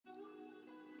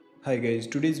Hi guys,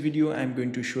 today's video I'm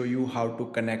going to show you how to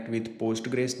connect with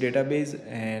Postgres database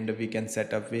and we can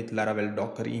set up with Laravel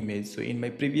Docker image. So in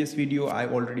my previous video I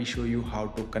already show you how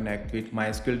to connect with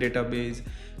MySQL database,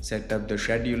 set up the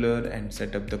scheduler and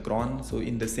set up the cron. So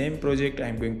in the same project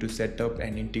I'm going to set up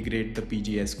and integrate the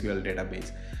PostgreSQL database.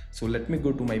 So let me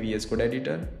go to my VS Code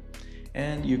editor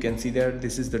and you can see that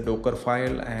this is the Docker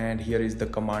file and here is the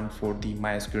command for the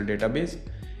MySQL database.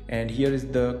 And here is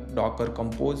the Docker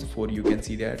compose for you can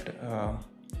see that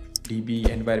DB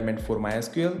environment for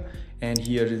MySQL, and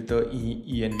here is the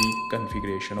env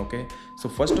configuration. Okay, so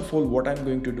first of all what I'm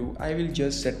going to do, I will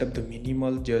just set up the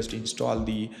minimal, just install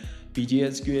the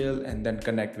PostgreSQL and then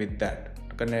connect with that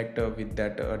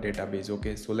database.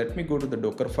 Okay, so let me go to the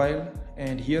Docker file,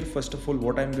 and here first of all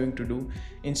what I'm going to do,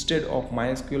 instead of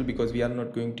MySQL, because we are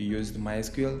not going to use the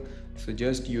MySQL, so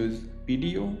just use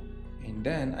PDO, and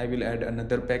then I will add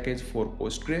another package for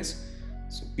Postgres,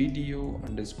 so PDO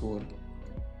underscore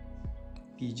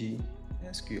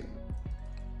PostgreSQL,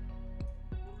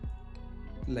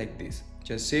 like this.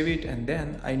 Just save it, and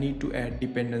then I need to add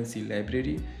dependency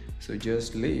library, so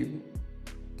just lib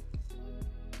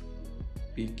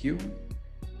pq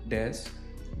dash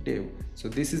dev. So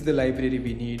this is the library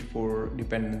we need for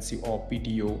dependency of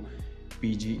PDO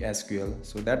PostgreSQL.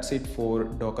 So that's it for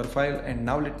Docker file. And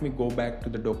now let me go back to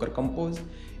the Docker compose,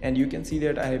 and you can see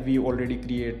that we already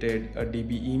created a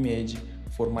DB image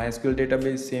for MySQL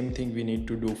database. Same thing we need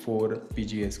to do for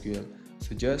PostgreSQL.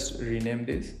 So just rename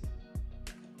this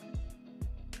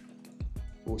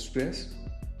Postgres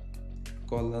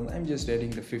colon, I'm just adding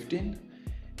the 15,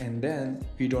 and then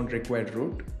we don't require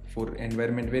root for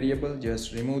environment variable,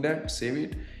 just remove that, save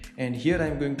it. And here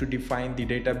I'm going to define the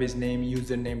database name,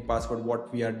 username, password,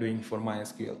 what we are doing for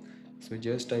MySQL. So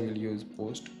just I will use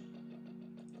Postgres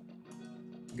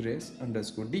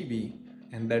underscore DB,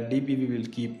 and that DB we will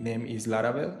keep name is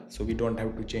Laravel, so we don't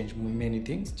have to change many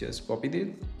things. Just copy this,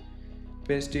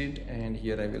 paste it, and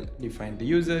here I will define the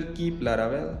user, keep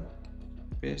Laravel,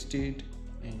 paste it,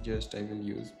 and just I will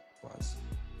use password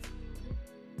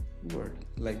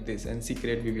like this, and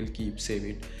secret we will keep, save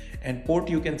it. And port,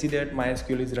 you can see that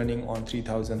MySQL is running on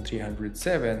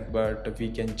 3307, but we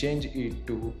can change it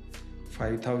to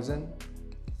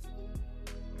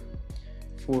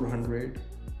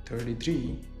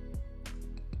 5433.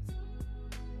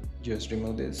 Just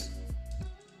remove this,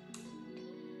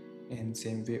 and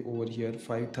same way over here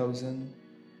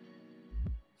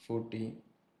 5040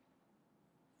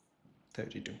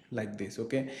 32, like this.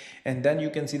 Okay, and then you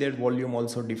can see that volume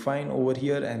also define over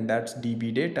here, and that's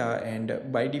DB data, and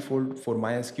by default for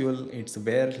MySQL it's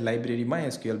where library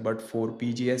MySQL, but for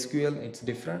PostgreSQL it's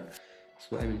different.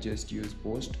 So I will just use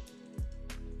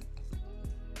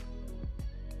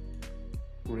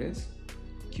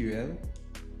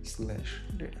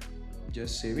PostgreSQL/data,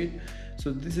 just save it.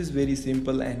 So this is very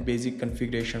simple and basic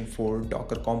configuration for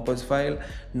Docker compose file.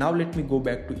 Now let me go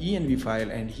back to env file,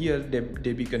 and here the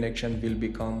DB connection will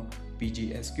become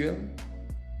PostgreSQL,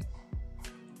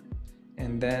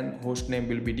 and then host name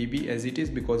will be DB as it is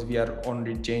because we are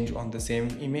only change on the same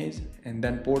image, and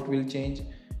then port will change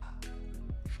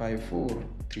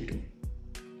 5432.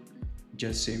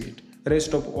 Just save it.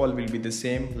 Rest of all will be the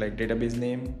same, like database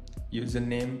name,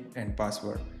 username and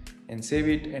password, and save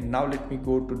it. And now let me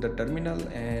go to the terminal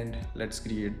and let's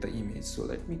create the image. So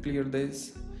let me clear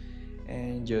this,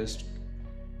 and just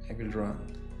I will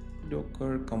run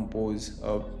docker compose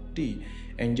up t,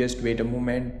 and just wait a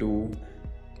moment to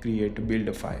build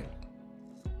a file.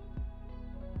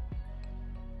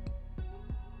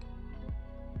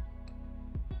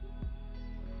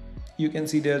 You can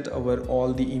see that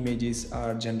all the images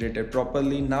are generated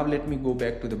properly. Now let me go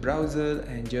back to the browser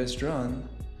and just run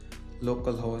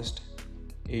localhost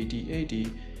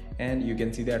 8080, and you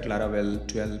can see that Laravel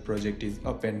 12 project is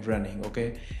up and running.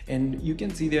 Okay, and you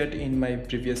can see that in my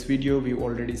previous video we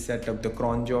already set up the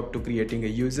cron job to creating a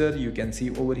user. You can see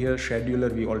over here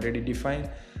scheduler we already defined.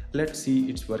 Let's see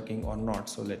it's working or not.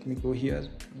 So let me go here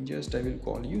and just I will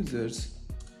call users,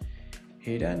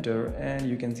 hit enter, and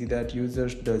you can see that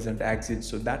users doesn't exist,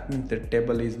 so that means the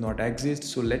table is not exist.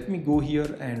 So let me go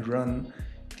here and run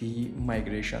the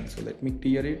migration. So let me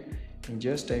clear it, and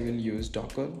just I will use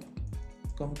docker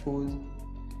compose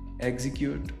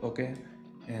execute. Okay,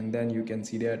 and then you can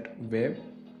see that web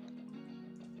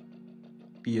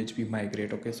php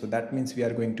migrate. Okay, so that means we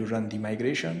are going to run the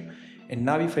migration. And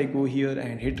now if I go here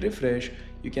and hit refresh,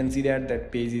 you can see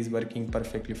that page is working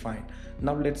perfectly fine.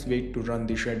 Now let's wait to run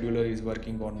the scheduler is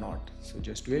working or not. So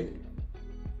just wait.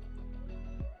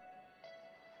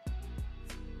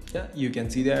 Yeah, you can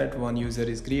see that one user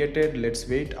is created. Let's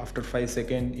wait. After 5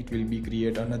 seconds it will be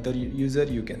create another user.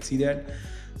 You can see that.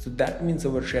 So that means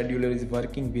our scheduler is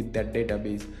working with that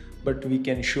database, but we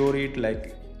can show it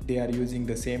like they are using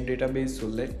the same database. So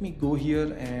let me go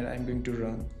here and I'm going to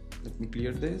run. Let me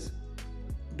clear this.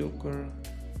 Docker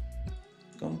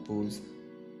compose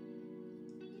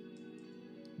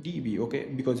db, okay,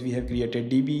 because we have created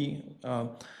db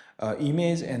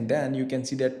image, and then you can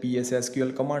see that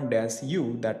psql command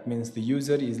 -u, that means the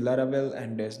user is Laravel,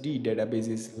 and -d database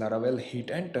is Laravel.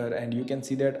 Hit enter and you can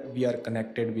see that we are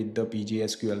connected with the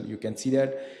pgsql. You can see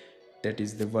that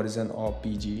is the version of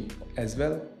pg as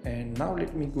well. And now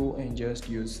let me go and just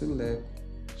use select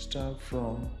start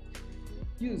from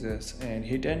users and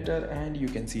hit enter, and you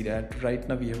can see that right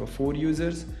now we have 4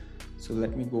 users. So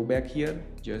let me go back here,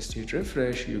 just hit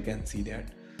refresh, you can see that.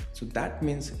 So that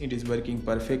means it is working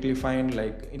perfectly fine.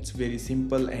 Like, it's very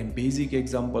simple and basic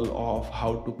example of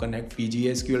how to connect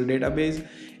pgsql database,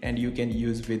 and you can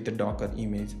use with the Docker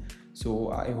image.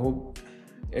 So I hope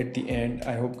at the end,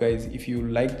 I hope guys, if you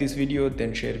like this video,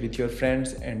 then share with your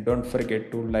friends, and don't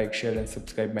forget to like, share and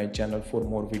subscribe my channel for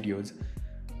more videos.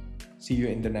 See you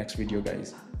in the next video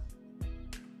guys.